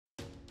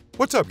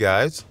What's up,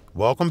 guys?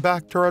 Welcome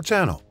back to our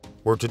channel,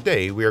 where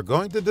today we are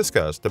going to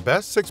discuss the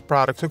best 6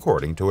 products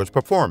according to its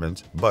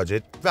performance,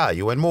 budget,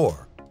 value, and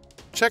more.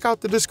 Check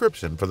out the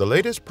description for the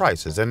latest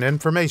prices and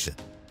information.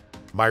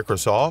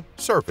 Microsoft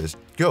Surface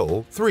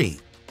Go 3.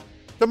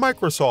 The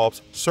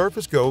Microsoft's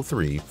Surface Go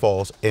 3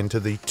 falls into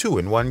the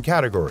 2-in-1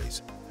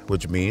 categories,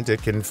 which means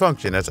it can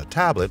function as a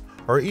tablet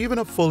or even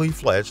a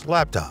fully-fledged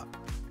laptop.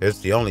 It's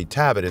the only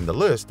tablet in the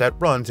list that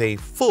runs a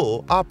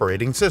full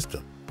operating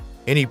system.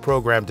 Any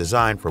program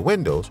designed for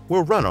Windows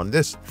will run on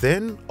this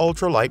thin,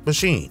 ultralight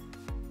machine.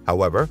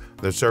 However,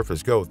 the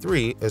Surface Go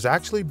 3 is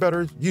actually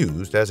better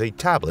used as a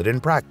tablet in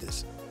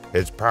practice.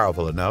 It's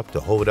powerful enough to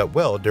hold up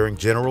well during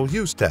general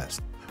use tests,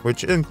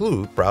 which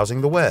include browsing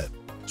the web,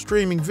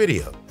 streaming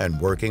video, and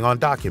working on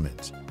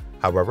documents.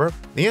 However,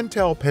 the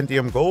Intel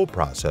Pentium Gold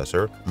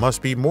processor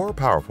must be more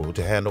powerful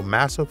to handle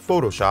massive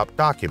Photoshop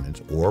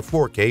documents or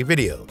 4K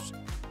videos.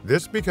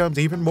 This becomes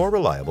even more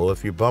reliable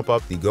if you bump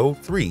up the Go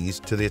 3's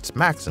to its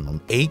maximum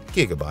 8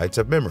 GB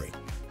of memory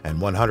and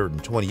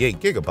 128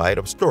 GB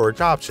of storage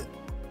option.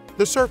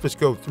 The Surface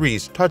Go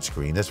 3's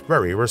touchscreen is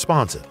very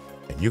responsive,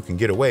 and you can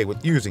get away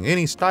with using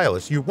any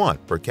stylus you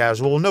want for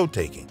casual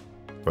note-taking.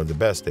 For the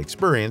best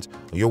experience,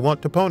 you'll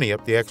want to pony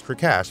up the extra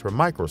cash for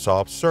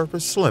Microsoft's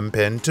Surface Slim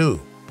Pen 2,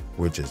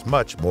 which is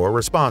much more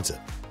responsive.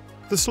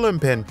 The Slim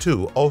Pen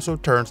 2 also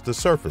turns the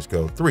Surface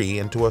Go 3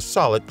 into a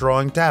solid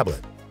drawing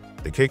tablet.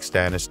 The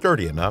kickstand is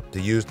sturdy enough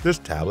to use this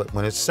tablet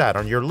when it's sat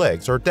on your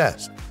legs or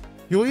desk.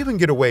 You'll even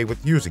get away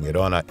with using it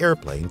on an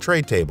airplane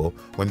tray table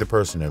when the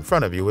person in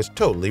front of you is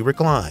totally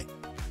reclined.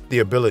 The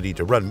ability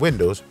to run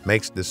Windows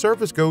makes the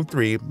Surface Go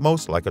 3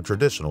 most like a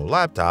traditional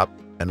laptop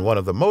and one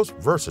of the most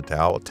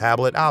versatile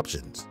tablet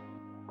options.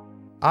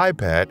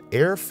 iPad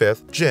Air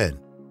 5th Gen.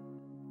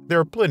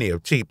 There are plenty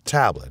of cheap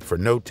tablets for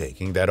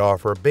note-taking that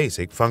offer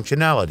basic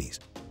functionalities.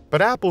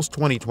 But Apple's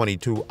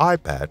 2022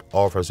 iPad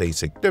offers a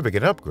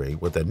significant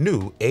upgrade with a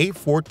new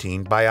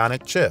A14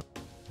 Bionic chip,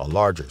 a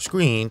larger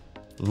screen,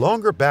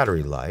 longer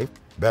battery life,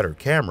 better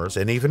cameras,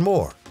 and even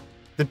more.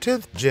 The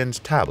 10th Gen's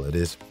tablet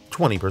is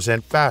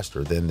 20%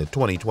 faster than the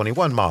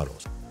 2021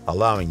 models,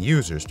 allowing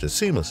users to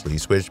seamlessly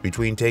switch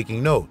between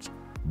taking notes,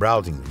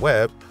 browsing the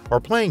web, or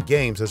playing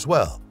games as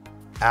well.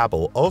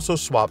 Apple also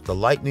swapped the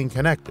Lightning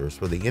connectors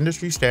for the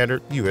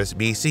industry-standard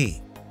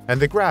USB-C, and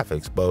the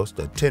graphics boast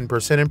a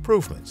 10%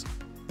 improvements.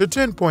 The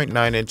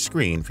 10.9-inch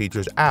screen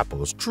features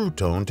Apple's True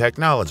Tone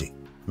technology,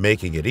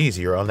 making it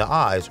easier on the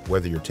eyes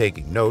whether you're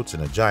taking notes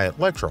in a giant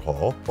lecture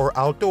hall or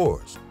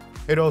outdoors.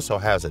 It also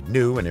has a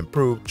new and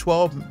improved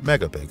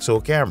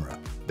 12-megapixel camera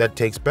that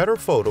takes better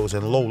photos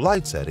in low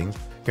light settings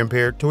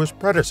compared to its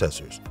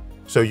predecessors,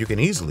 so you can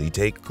easily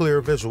take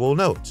clear visual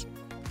notes.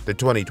 The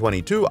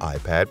 2022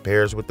 iPad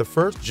pairs with the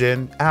 1st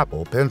Gen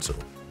Apple Pencil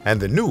and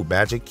the new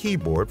Magic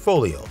Keyboard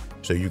Folio,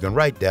 so you can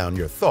write down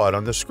your thought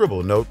on the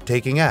Scribble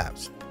note-taking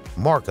apps,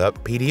 mark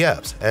up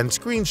PDFs and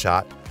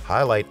screenshot,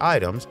 highlight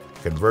items,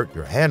 convert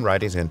your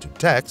handwritings into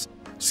text,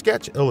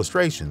 sketch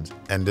illustrations,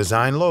 and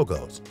design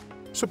logos.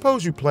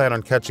 Suppose you plan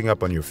on catching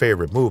up on your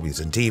favorite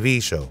movies and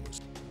TV shows.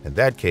 In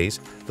that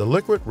case, the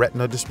Liquid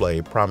Retina display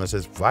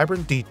promises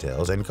vibrant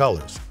details and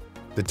colors.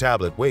 The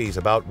tablet weighs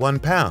about 1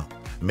 pound,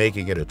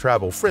 making it a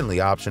travel-friendly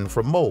option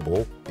for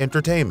mobile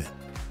entertainment.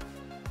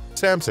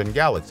 Samsung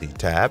Galaxy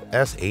Tab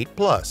S8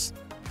 Plus.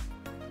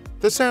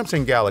 The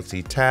Samsung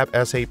Galaxy Tab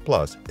S8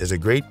 Plus is a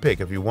great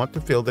pick if you want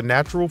to feel the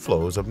natural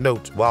flows of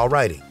notes while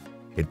writing.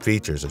 It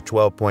features a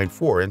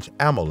 12.4-inch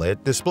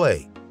AMOLED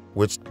display,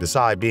 which,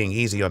 besides being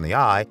easy on the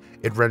eye,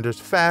 it renders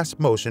fast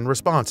motion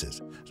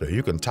responses, so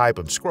you can type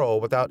and scroll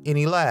without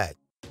any lag.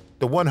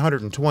 The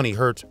 120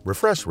 Hz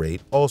refresh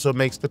rate also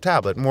makes the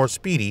tablet more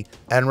speedy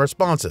and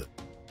responsive,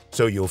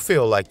 so you'll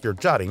feel like you're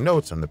jotting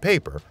notes on the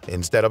paper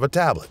instead of a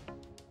tablet.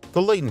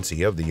 The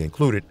latency of the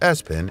included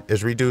S Pen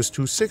is reduced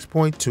to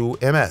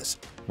 6.2 ms,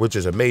 which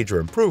is a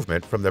major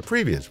improvement from the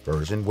previous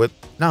version with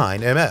 9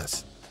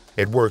 ms.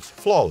 It works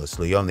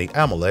flawlessly on the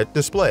AMOLED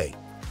display,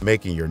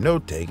 making your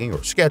note-taking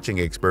or sketching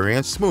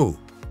experience smooth.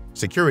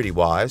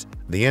 Security-wise,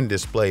 the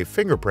in-display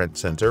fingerprint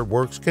sensor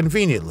works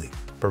conveniently,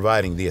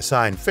 providing the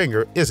assigned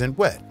finger isn't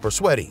wet or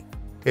sweaty.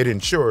 It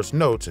ensures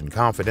notes and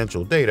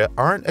confidential data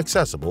aren't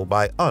accessible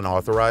by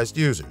unauthorized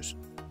users.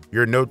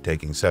 Your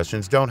note-taking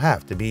sessions don't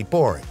have to be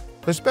boring,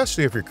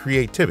 especially if your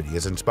creativity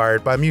is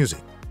inspired by music.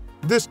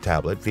 This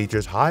tablet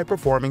features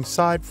high-performing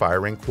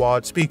side-firing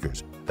quad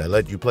speakers that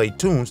let you play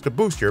tunes to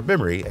boost your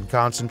memory and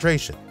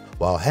concentration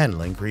while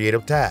handling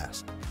creative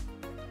tasks.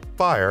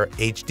 Fire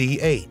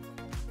HD 8.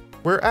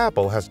 Where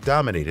Apple has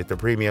dominated the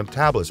premium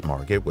tablets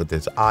market with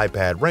its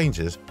iPad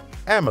ranges,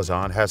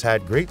 Amazon has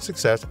had great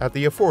success at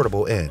the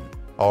affordable end,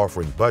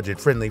 offering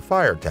budget-friendly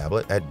Fire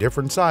tablet at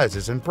different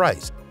sizes and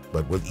price,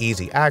 but with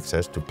easy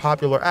access to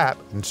popular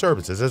apps and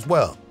services as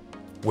well.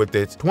 With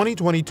its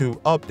 2022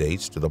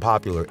 updates to the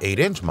popular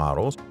 8-inch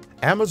models,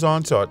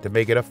 Amazon sought to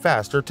make it a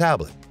faster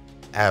tablet.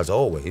 As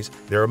always,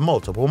 there are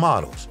multiple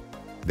models.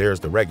 There's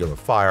the regular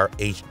Fire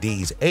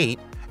HD's 8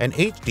 and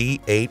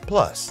HD 8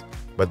 Plus,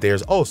 but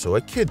there's also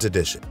a Kids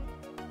Edition.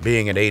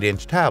 Being an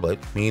 8-inch tablet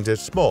means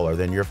it's smaller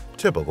than your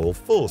typical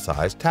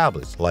full-size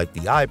tablets like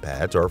the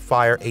iPads or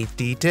Fire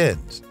HD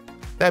 10s.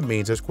 That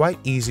means it's quite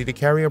easy to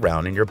carry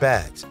around in your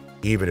bags,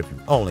 even if you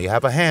only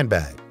have a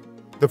handbag.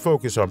 The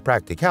focus on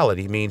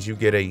practicality means you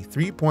get a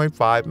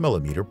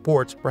 3.5mm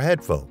ports for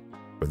headphone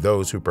for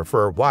those who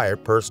prefer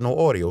wired personal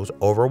audios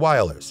over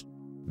wireless.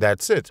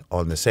 That sits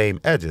on the same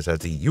edges as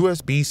the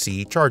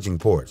USB-C charging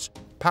ports,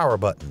 power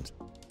buttons,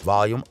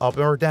 volume up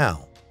or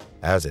down.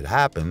 As it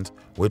happens,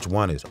 which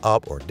one is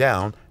up or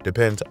down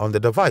depends on the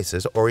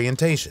device's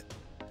orientation.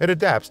 It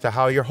adapts to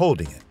how you're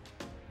holding it.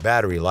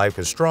 Battery life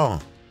is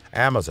strong.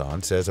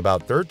 Amazon says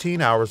about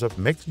 13 hours of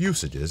mixed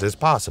usages is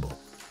possible,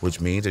 which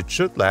means it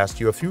should last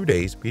you a few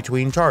days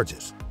between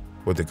charges.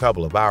 With a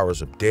couple of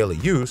hours of daily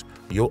use,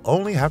 you'll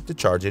only have to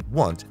charge it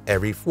once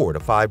every 4 to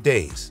 5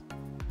 days.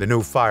 The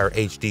new Fire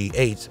HD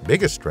 8's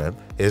biggest strength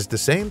is the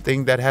same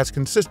thing that has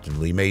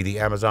consistently made the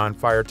Amazon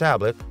Fire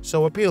tablet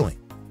so appealing.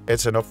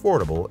 It's an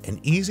affordable and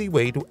easy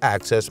way to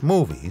access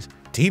movies,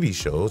 TV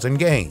shows, and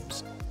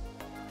games.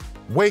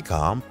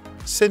 Wacom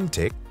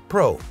Cintiq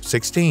Pro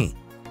 16.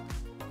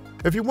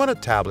 If you want a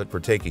tablet for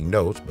taking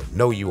notes but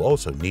know you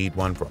also need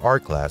one for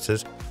art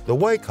classes, the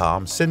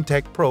Wacom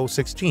Cintiq Pro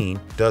 16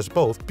 does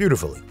both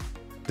beautifully.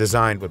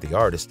 Designed with the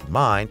artist in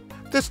mind,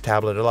 this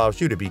tablet allows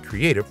you to be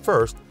creative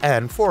first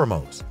and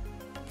foremost.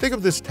 Think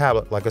of this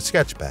tablet like a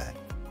sketch pad.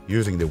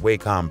 Using the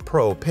Wacom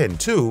Pro Pen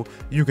 2,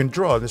 you can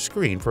draw on the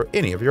screen for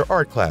any of your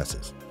art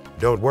classes.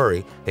 Don't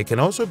worry, it can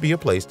also be a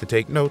place to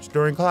take notes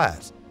during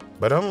class.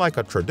 But unlike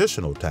a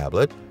traditional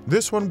tablet,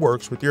 this one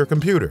works with your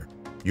computer.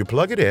 You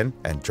plug it in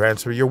and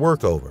transfer your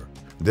work over.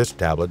 This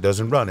tablet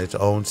doesn't run its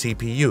own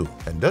CPU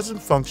and doesn't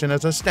function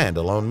as a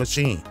standalone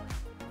machine.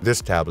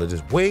 This tablet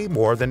is way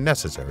more than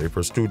necessary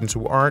for students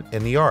who aren't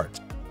in the arts,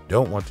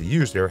 don't want to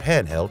use their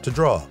handheld to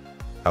draw.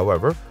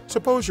 However,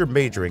 suppose you're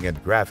majoring in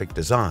graphic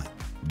design,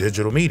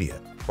 digital media,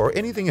 or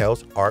anything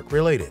else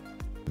art-related.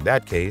 In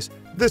that case,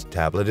 this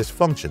tablet is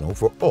functional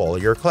for all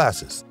your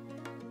classes.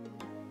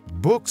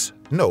 BOOX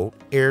Note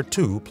Air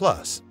 2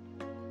 Plus.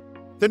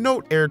 The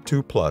Note Air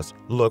 2 Plus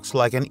looks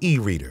like an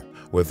e-reader,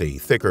 with a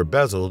thicker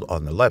bezel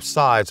on the left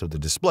sides of the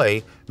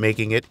display,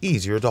 making it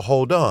easier to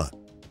hold on,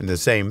 in the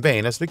same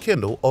vein as the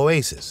Kindle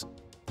Oasis.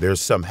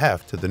 There's some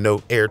heft to the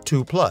Note Air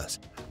 2 Plus,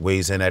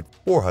 weighs in at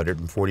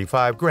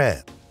 445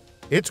 grams.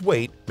 Its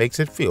weight makes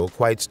it feel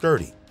quite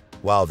sturdy,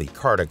 while the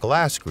Carta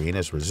glass screen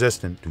is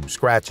resistant to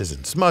scratches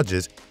and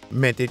smudges,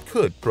 meant it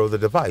could throw the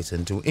device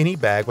into any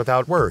bag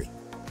without worry.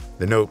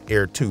 The Note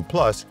Air 2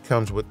 Plus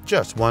comes with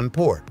just one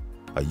port,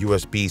 a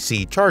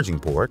USB-C charging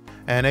port,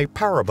 and a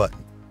power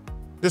button.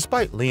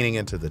 Despite leaning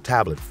into the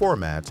tablet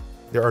formats,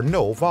 there are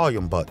no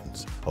volume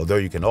buttons, although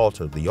you can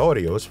alter the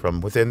audios from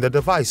within the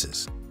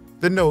devices.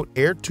 The Note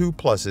Air 2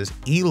 Plus's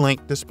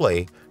E-Link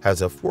display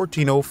has a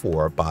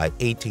 1404 by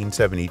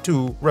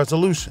 1872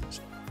 resolutions,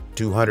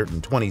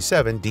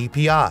 227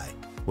 dpi,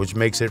 which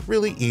makes it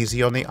really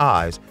easy on the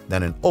eyes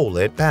than an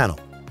OLED panel.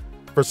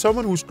 For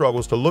someone who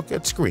struggles to look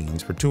at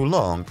screens for too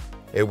long,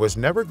 it was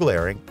never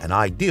glaring and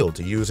ideal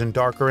to use in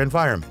darker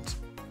environments.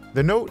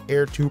 The Note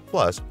Air 2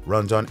 Plus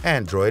runs on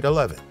Android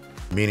 11,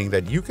 meaning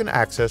that you can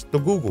access the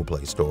Google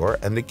Play Store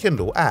and the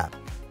Kindle app.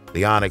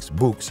 The Onyx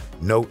BOOX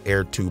Note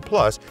Air 2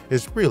 Plus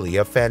is really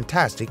a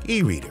fantastic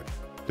e-reader.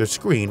 The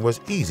screen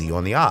was easy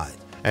on the eye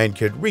and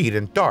could read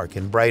in dark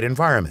and bright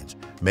environments,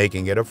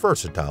 making it a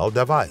versatile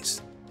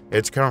device.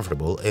 It's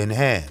comfortable in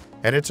hand,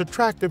 and its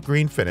attractive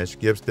green finish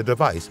gives the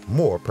device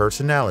more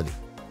personality.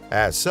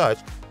 As such,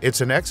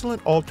 it's an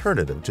excellent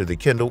alternative to the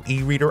Kindle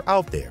e-reader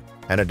out there,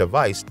 and a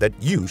device that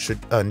you should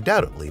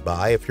undoubtedly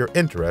buy if you're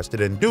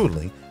interested in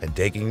doodling and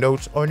taking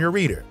notes on your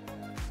reader.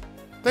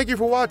 Thank you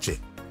for watching.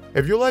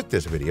 If you like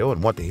this video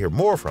and want to hear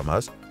more from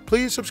us,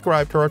 please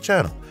subscribe to our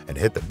channel and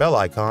hit the bell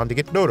icon to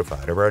get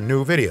notified of our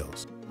new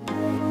videos.